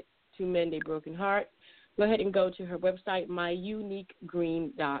and get to Mend a Broken Heart. Go ahead and go to her website,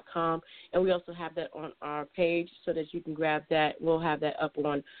 myuniquegreen.com. And we also have that on our page so that you can grab that. We'll have that up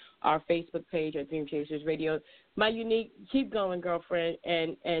on our Facebook page at Dream Chasers Radio. My Unique, keep going, girlfriend,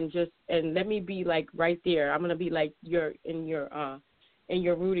 and let me be like right there. I'm gonna be like in your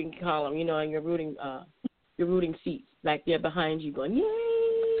rooting column, in your rooting seats back there behind you, going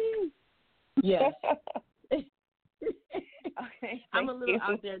yay! Yes. Okay, I'm a little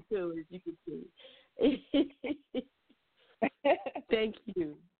out there too, as you can see. Thank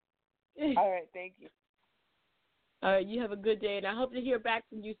you. All right, thank you. All right, you have a good day, and I hope to hear back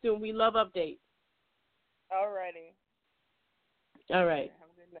from you soon. We love updates. All righty. All right. Have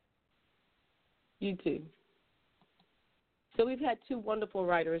a good night. You too. So we've had two wonderful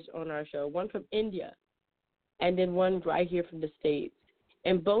writers on our show, one from India and then one right here from the States.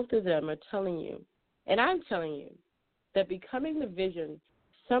 And both of them are telling you, and I'm telling you, that becoming the vision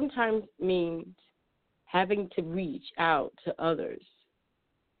sometimes means having to reach out to others.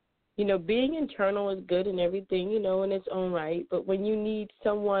 Being internal is good and everything, in its own right, but when you need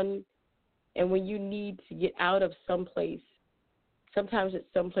someone and when you need to get out of someplace, sometimes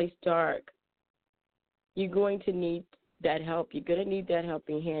it's someplace dark, you're going to need that help. You're going to need that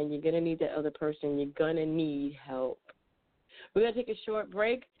helping hand. You're going to need that other person. You're going to need help. We're going to take a short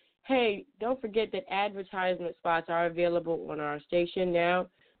break. Hey, don't forget that advertisement spots are available on our station now.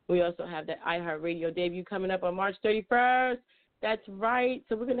 We also have that iHeartRadio debut coming up on March 31st. That's right.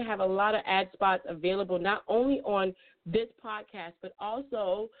 So we're going to have a lot of ad spots available not only on this podcast, but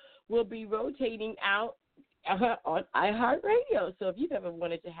also we'll be rotating out on iHeartRadio. So if you've ever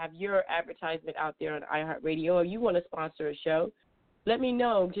wanted to have your advertisement out there on iHeartRadio or you want to sponsor a show, let me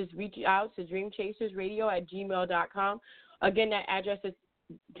know. Just reach out to dreamchasersradio@gmail.com. Again, that address is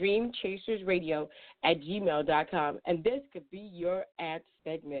dreamchasersradio@gmail.com. And this could be your ad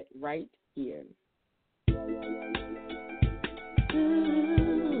segment right here.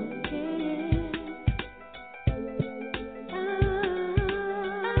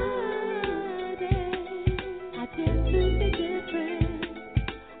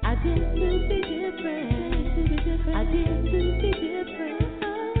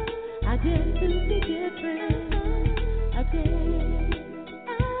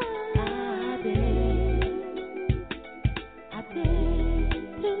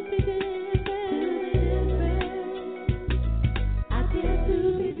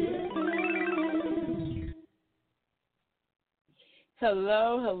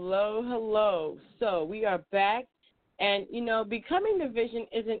 Hello. So we are back. And, becoming the vision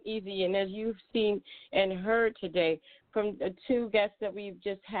isn't easy. And as you've seen and heard today from the two guests that we've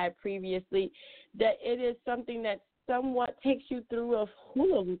just had previously, that it is something that somewhat takes you through a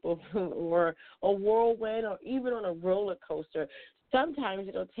hula hoop or a whirlwind or even on a roller coaster. Sometimes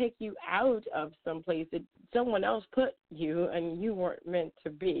it'll take you out of some place that someone else put you and you weren't meant to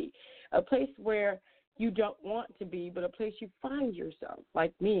be, a place where you don't want to be, but a place you find yourself,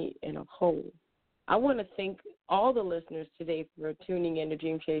 like me, in a hole. I want to thank all the listeners today for tuning in to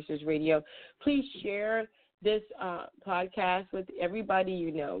Dream Chasers Radio. Please share this podcast with everybody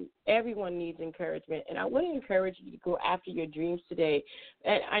you know. Everyone needs encouragement, and I want to encourage you to go after your dreams today.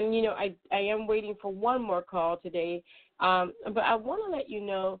 And I am waiting for one more call today, but I want to let you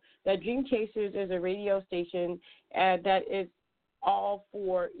know that Dream Chasers is a radio station that is all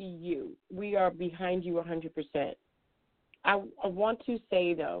for you. We are behind you 100%. I want to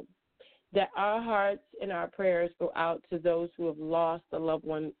say, though, that our hearts and our prayers go out to those who have lost a loved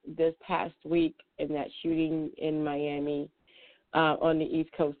one this past week in that shooting in Miami, on the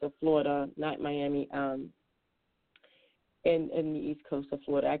east coast of Florida, not Miami, in the east coast of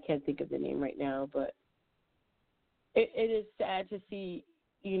Florida. I can't think of the name right now, but it is sad to see,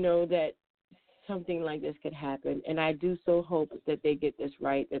 that something like this could happen, and I do so hope that they get this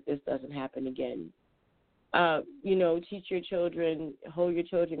right, that this doesn't happen again. Teach your children, hold your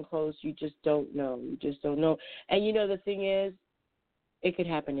children close. You just don't know. And the thing is, it could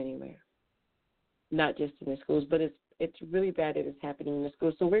happen anywhere, not just in the schools, but It's really bad that it's happening in the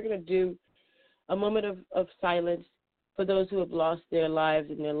school. So we're going to do a moment of silence for those who have lost their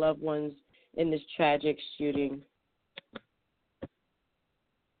lives and their loved ones in this tragic shooting.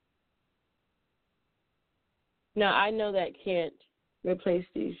 Now, I know that can't replace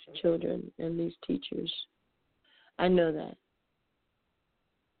these children and these teachers. I know that.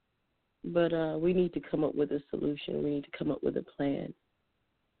 But we need to come up with a solution. We need to come up with a plan.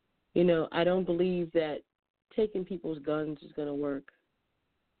 You know, I don't believe that taking people's guns is going to work.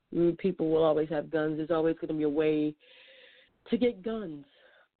 People will always have guns. There's always going to be a way to get guns.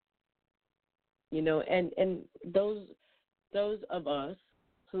 You know, and those of us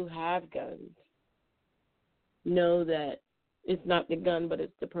who have guns know that it's not the gun, but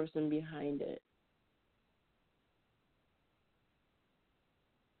it's the person behind it.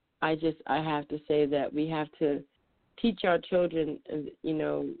 I have to say that we have to teach our children, you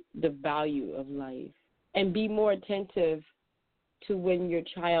know, the value of life and be more attentive to when your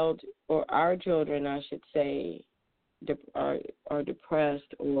child, or our children, I should say, are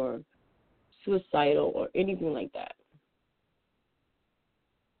depressed or suicidal or anything like that.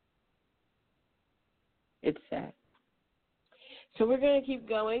 It's sad. So we're going to keep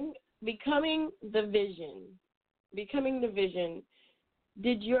going. Becoming the vision.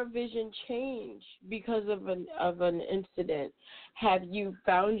 Did your vision change because of an incident? Have you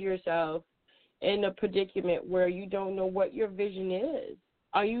found yourself in a predicament where you don't know what your vision is?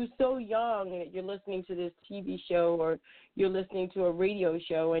 Are you so young that you're listening to this TV show or you're listening to a radio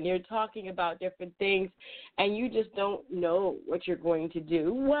show and they're talking about different things and you just don't know what you're going to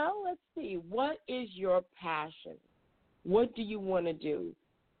do? Well, let's see. What is your passion? What do you want to do?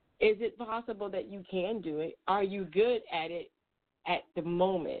 Is it possible that you can do it? Are you good at it at the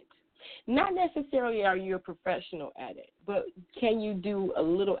moment? Not necessarily are you a professional at it, but can you do a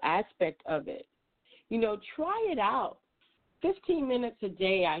little aspect of it? You know, try it out. 15 minutes a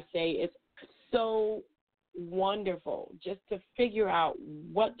day, I say, is so wonderful just to figure out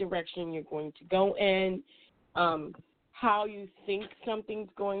what direction you're going to go in, how you think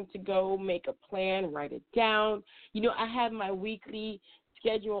something's going to go, make a plan, write it down. You know, I have my weekly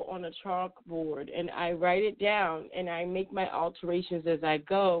schedule on a chalkboard, and I write it down, and I make my alterations as I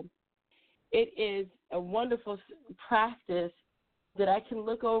go. It is a wonderful practice that I can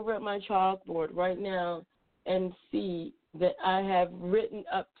look over at my chalkboard right now and see that I have written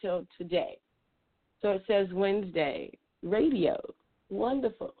up till today. So it says Wednesday, radio,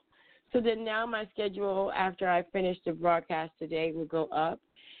 wonderful. So then now my schedule after I finish the broadcast today will go up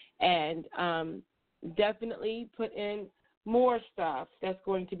and definitely put in more stuff that's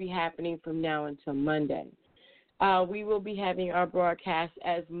going to be happening from now until Monday. We will be having our broadcast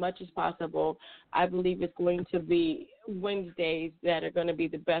as much as possible. I believe it's going to be Wednesdays that are going to be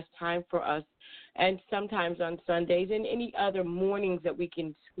the best time for us, and sometimes on Sundays and any other mornings that we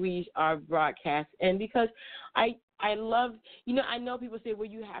can squeeze our broadcast in, because I love, you know, I know people say, well,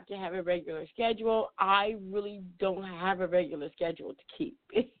 you have to have a regular schedule. I really don't have a regular schedule to keep.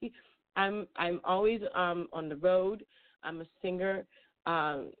 I'm always on the road. I'm a singer.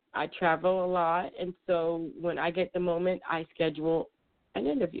 I travel a lot, and so when I get the moment, I schedule an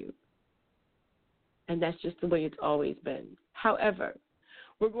interview. And that's just the way it's always been. However,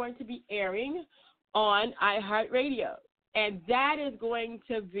 we're going to be airing on iHeartRadio, and that is going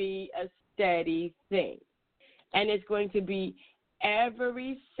to be a steady thing. And it's going to be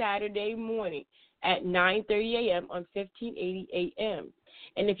every Saturday morning at 9:30 a.m. on 1580 a.m.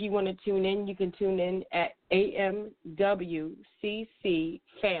 And if you want to tune in, you can tune in at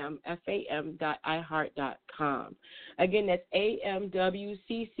amwccfam.iheart.com. Again, that's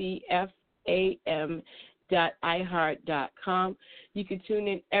amwccfam.iheart.com. You can tune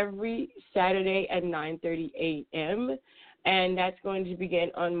in every Saturday at 9:30 a.m., and that's going to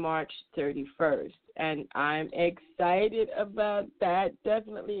begin on March 31st. And I'm excited about that,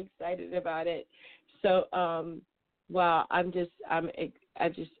 definitely excited about it. So, wow, I don't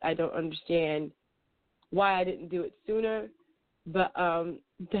understand why I didn't do it sooner, but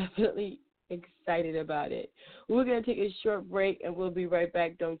definitely excited about it. We're going to take a short break, and we'll be right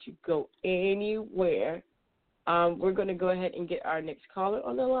back. Don't you go anywhere. We're going to go ahead and get our next caller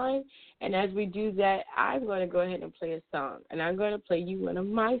on the line, and as we do that, I'm going to go ahead and play a song, and I'm going to play you one of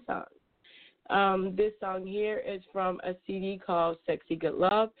my songs. This song here is from a CD called Sexy Good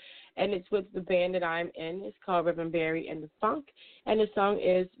Love, and it's with the band that I'm in. It's called Reverend Barry and the Funk, and the song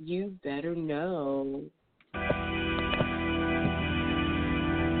is You Better Know.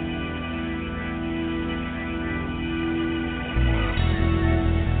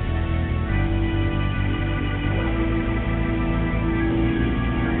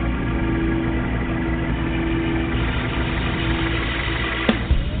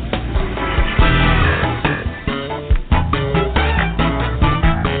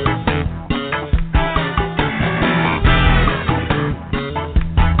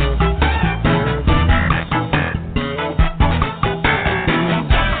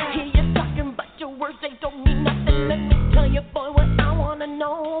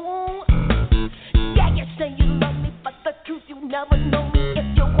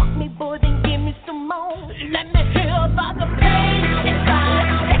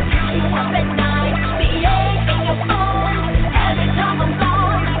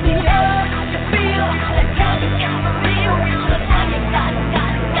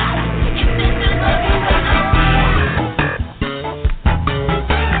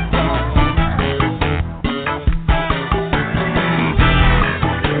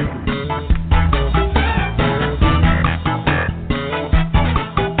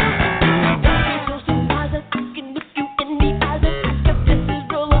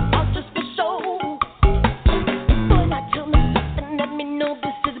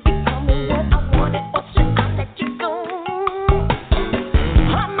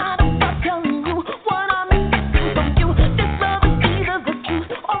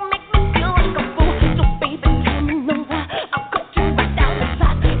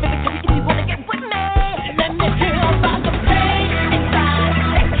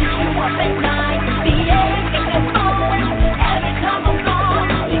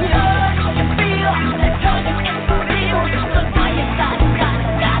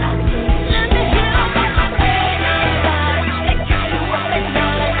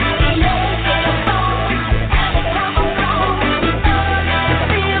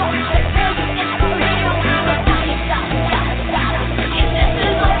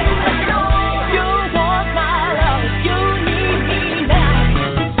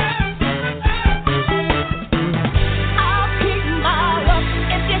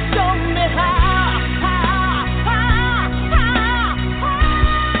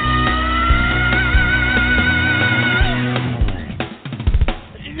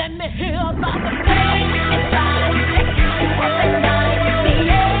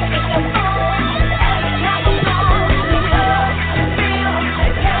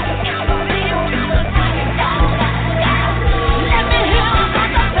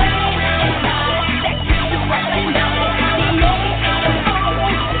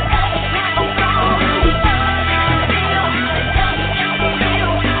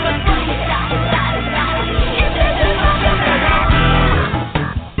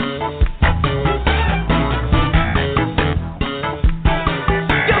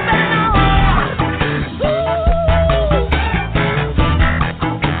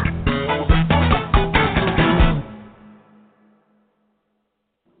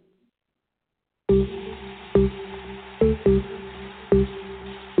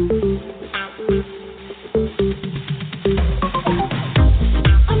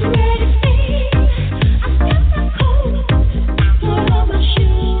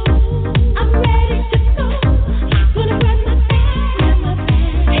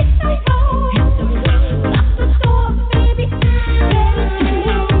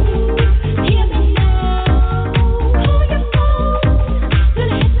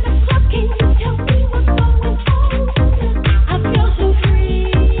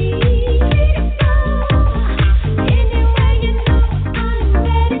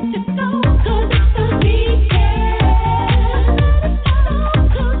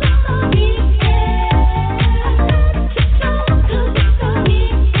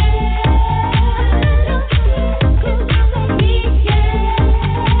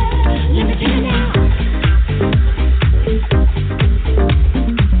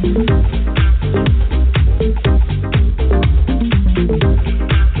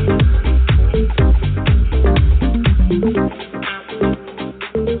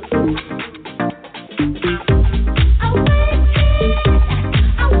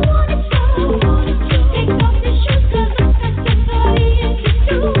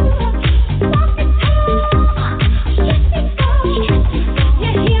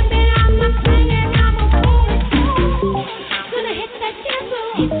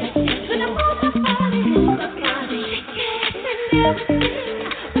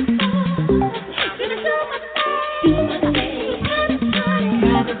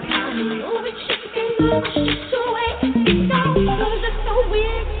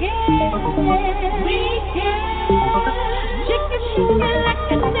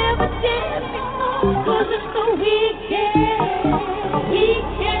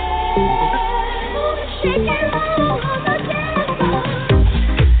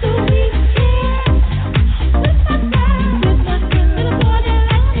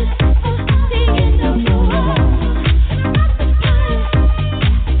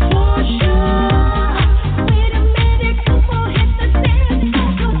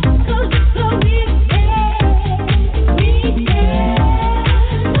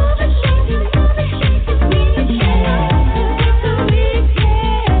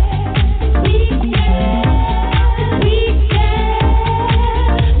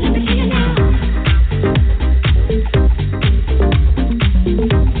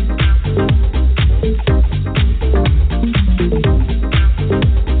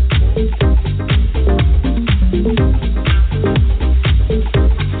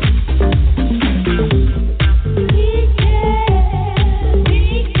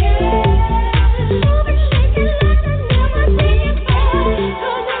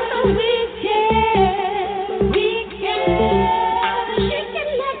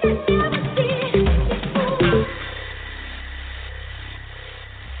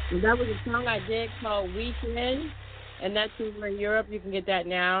 That was a song I did called Weekend, and that's over in Europe. You can get that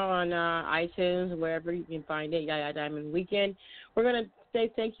now on iTunes, wherever you can find it, Yaya Diamond Weekend. We're going to say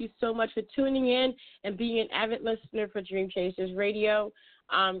thank you so much for tuning in and being an avid listener for Dream Chasers Radio.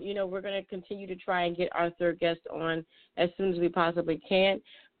 We're going to continue to try and get our third guest on as soon as we possibly can.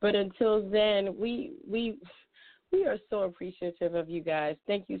 But until then, we are so appreciative of you guys.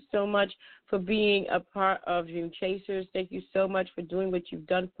 Thank you so much for being a part of Dream Chasers. Thank you so much for doing what you've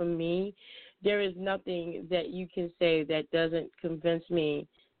done for me. There is nothing that you can say that doesn't convince me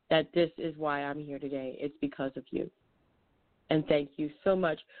that this is why I'm here today. It's because of you. And thank you so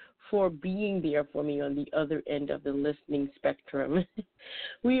much for being there for me on the other end of the listening spectrum.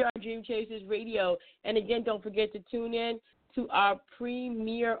 We are Dream Chasers Radio. And again, don't forget to tune in to our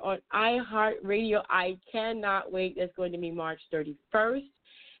premiere on iHeartRadio. I cannot wait. That's going to be March 31st.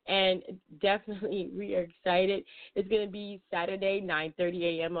 And definitely we are excited. It's going to be Saturday,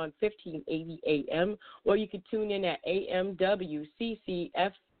 9:30 a.m. on 1580 a.m. Or you can tune in at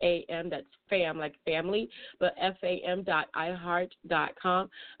AMWCCFAM. That's FAM, like family, but FAM.iHeart.com.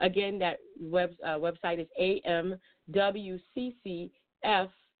 Again, that website is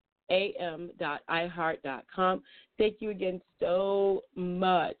AMWCCFAM.iHeart.com. Thank you again so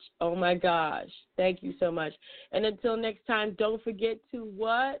much. Oh, my gosh. Thank you so much. And until next time, don't forget to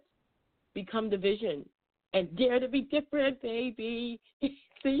what? Become the vision. And dare to be different, baby. See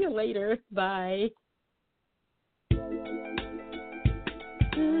you later. Bye.